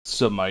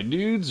What's up, my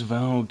dudes?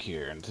 Valk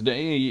here, and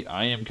today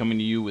I am coming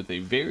to you with a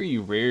very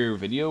rare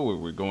video where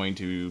we're going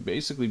to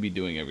basically be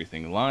doing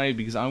everything live,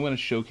 because I'm going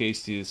to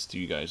showcase this to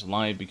you guys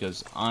live,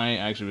 because I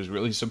actually was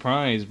really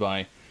surprised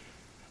by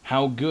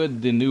how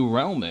good the new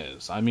realm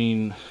is. I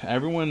mean,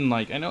 everyone,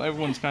 I know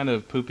everyone's kind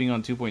of pooping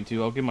on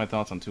 2.2. I'll give my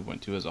thoughts on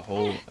 2.2 as a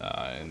whole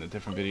in a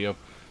different video,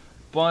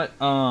 but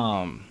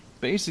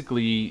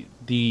basically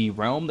the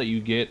realm that you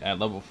get at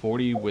level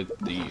 40 with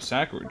the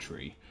Sakura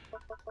tree,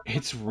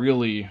 it's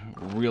really,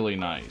 really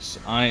nice.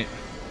 I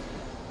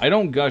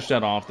don't gush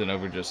that often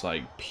over just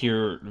like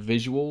pure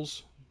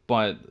visuals,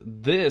 but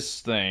this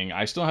thing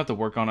I still have to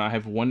work on. I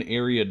have one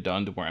area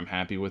done to where I'm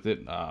happy with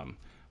it,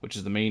 which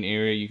is the main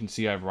area. You can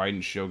see I have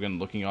Raiden Shogun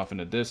looking off in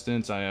the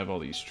distance. I have all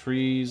these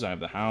trees. I have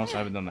the house. I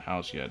haven't done the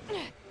house yet.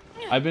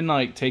 I've been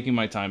like taking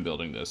my time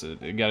building this.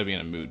 I got to be in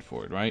a mood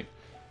for it, right?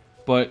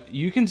 But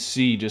you can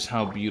see just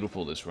how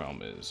beautiful this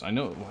realm is. I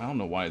don't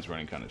know why it's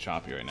running kind of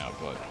choppy right now,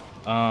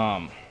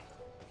 but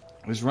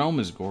this realm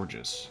is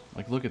gorgeous.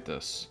 Like, look at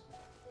this.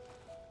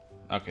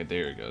 Okay,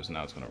 there it goes.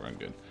 Now it's going to run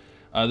good.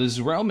 This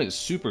realm is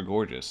super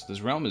gorgeous.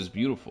 This realm is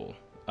beautiful.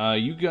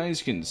 You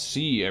guys can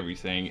see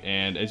everything,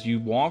 and as you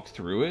walk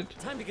through it,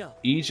 Time to go.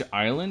 each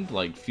island,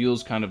 like,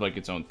 feels kind of like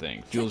its own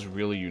thing. Feels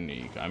really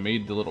unique. I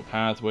made the little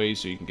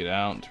pathways so you can get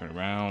out and turn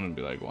around and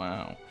be like,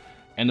 wow.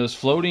 And those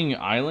floating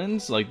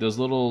islands, like those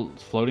little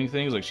floating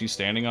things like she's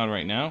standing on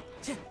right now,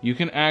 you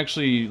can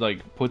actually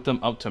like put them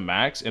up to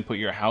max and put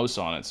your house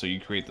on it, so you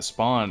create the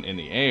spawn in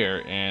the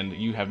air and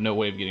you have no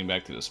way of getting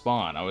back to the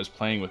spawn. I was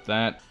playing with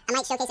that. I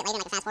might showcase it later in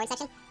like the fast forward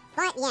section.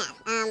 But yeah,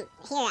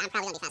 here I'm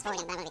probably going to be fast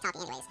forwarding, but I'm going to be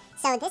talking anyways.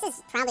 So this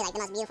is probably like the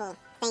most beautiful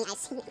thing I've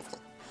seen in this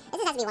game.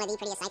 This has to be one of the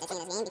prettiest sights I've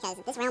seen in this game,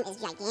 because this realm is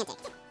gigantic.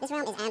 This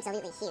realm is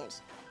absolutely huge.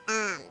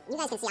 You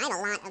guys can see I have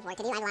a lot of work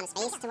to do. I have a lot of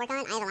space to work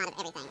on. I have a lot of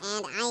everything.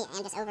 And I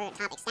am just over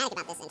top ecstatic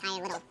about this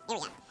entire little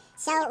area.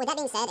 So with that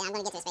being said, I'm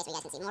going to get to a space where you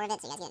guys can see more of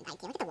it, so you guys get,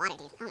 like, look at the water,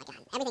 dude. Oh my god.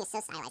 Everything is so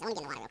stylized. I want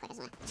to get in the water real quick. I just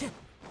want to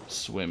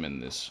Swim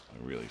in this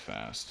really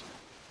fast.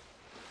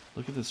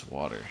 Look at this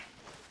water.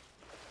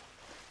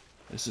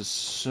 This is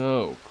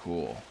so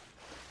cool.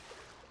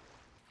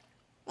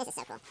 This is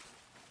so cool.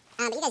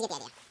 But you guys get the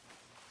idea.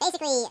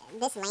 Basically,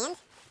 this land,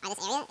 or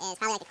this area, is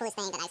probably like the coolest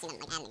thing that I've seen them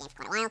like add in the game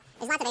for quite a while.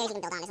 There's lots of areas you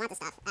can build on. There's lots of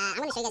stuff. I'm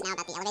going to show you guys now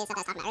about the elevated stuff I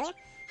was talking about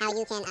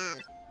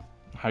earlier.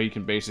 How you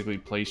can Basically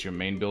place your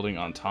main building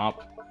on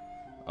top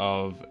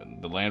of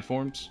the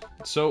landforms.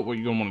 So what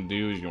you're going to want to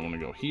do is you're going to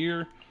want to go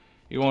here.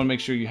 You want to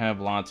make sure you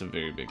have lots of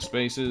very big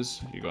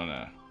spaces. You're going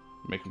to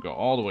make them go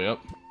all the way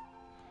up.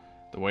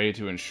 The way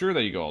to ensure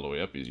that you go all the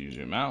way up is you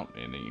zoom out,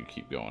 and then you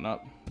keep going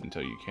up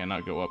until you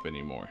cannot go up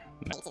anymore.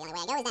 you can see the only way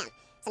I go is down.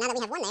 So now that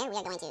we have one there, we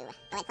are going to go ahead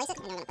and place it,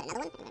 and then we're going to put another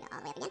one, and we're going to go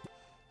all the way up again.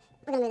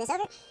 We're going to move this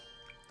over.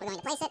 We're going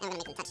to place it, and we're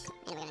going to make them touch,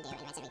 and we're going to do it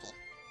rinse and repeat.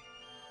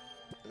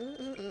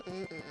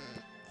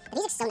 The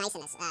music's so nice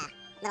in this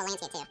little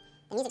landscape too.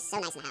 The music's so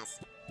nice in the house.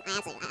 I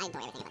adore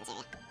everything about this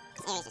area.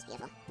 This area is just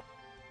beautiful.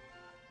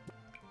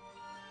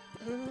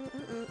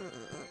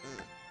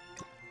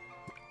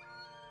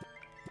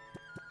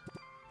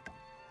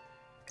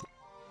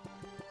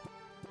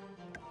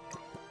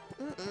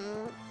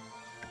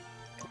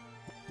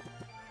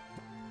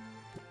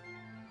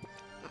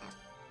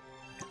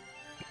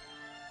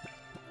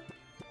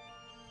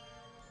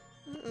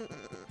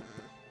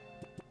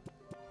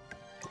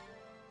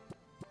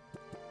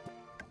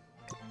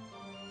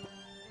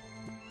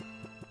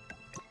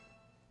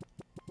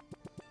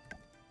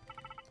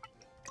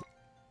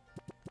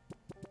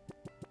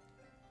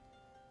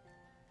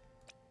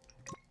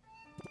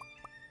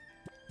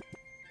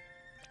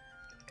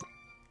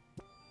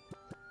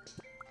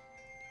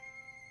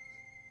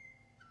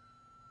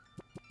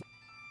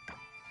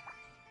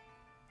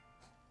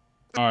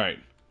 Alright,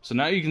 so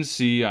now you can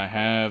see I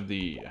have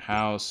the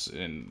house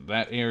in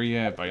that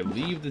area. If I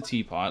leave the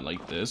teapot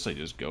like this, I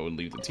just go and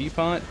leave the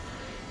teapot,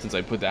 since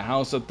I put the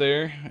house up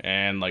there.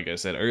 And like I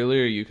said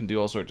earlier, you can do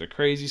all sorts of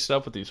crazy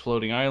stuff with these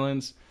floating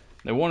islands.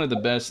 They're one of the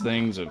best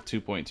things of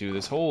 2.2.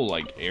 This whole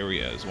like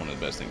area is one of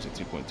the best things of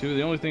 2.2.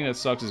 The only thing that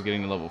sucks is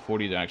getting to level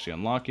 40 to actually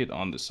unlock it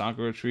on the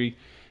Sakura tree,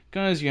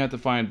 because you have to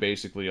find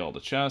basically all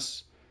the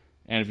chests.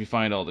 And if you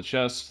find all the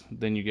chests,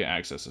 then you get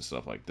access to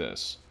stuff like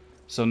this.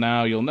 So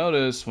now you'll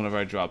notice whenever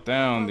I drop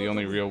down, the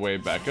only real way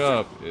back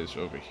up is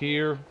over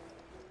here.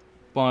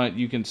 But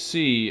you can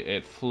see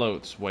it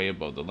floats way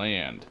above the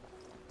land.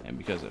 And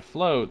because it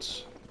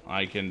floats,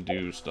 I can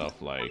do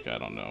stuff like, I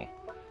don't know.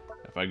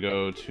 If I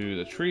go to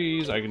the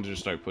trees, I can just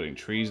start putting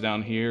trees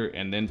down here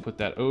and then put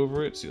that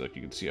over it. See, like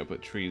you can see I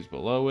put trees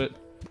below it.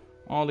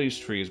 All these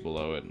trees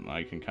below it. And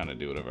I can kind of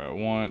do whatever I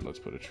want. Let's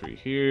put a tree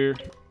here.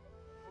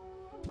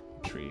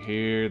 Tree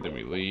here, then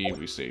we leave,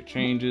 we save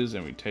changes,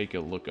 and we take a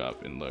look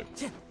up and look.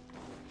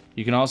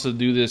 You can also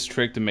do this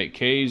trick to make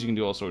caves. You can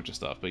do all sorts of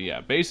stuff. But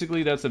yeah,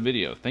 basically that's the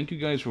video. Thank you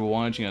guys for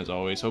watching as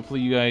always.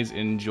 Hopefully you guys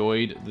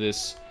enjoyed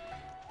this.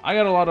 I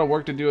got a lot of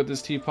work to do with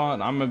this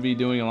teapot. I'm gonna be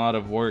doing a lot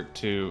of work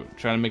to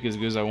try to make it as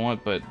good as I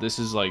want, but this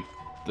is like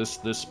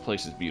this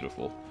place is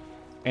beautiful.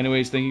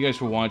 Anyways, thank you guys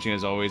for watching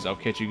as always. I'll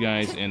catch you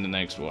guys in the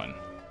next one.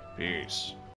 Peace.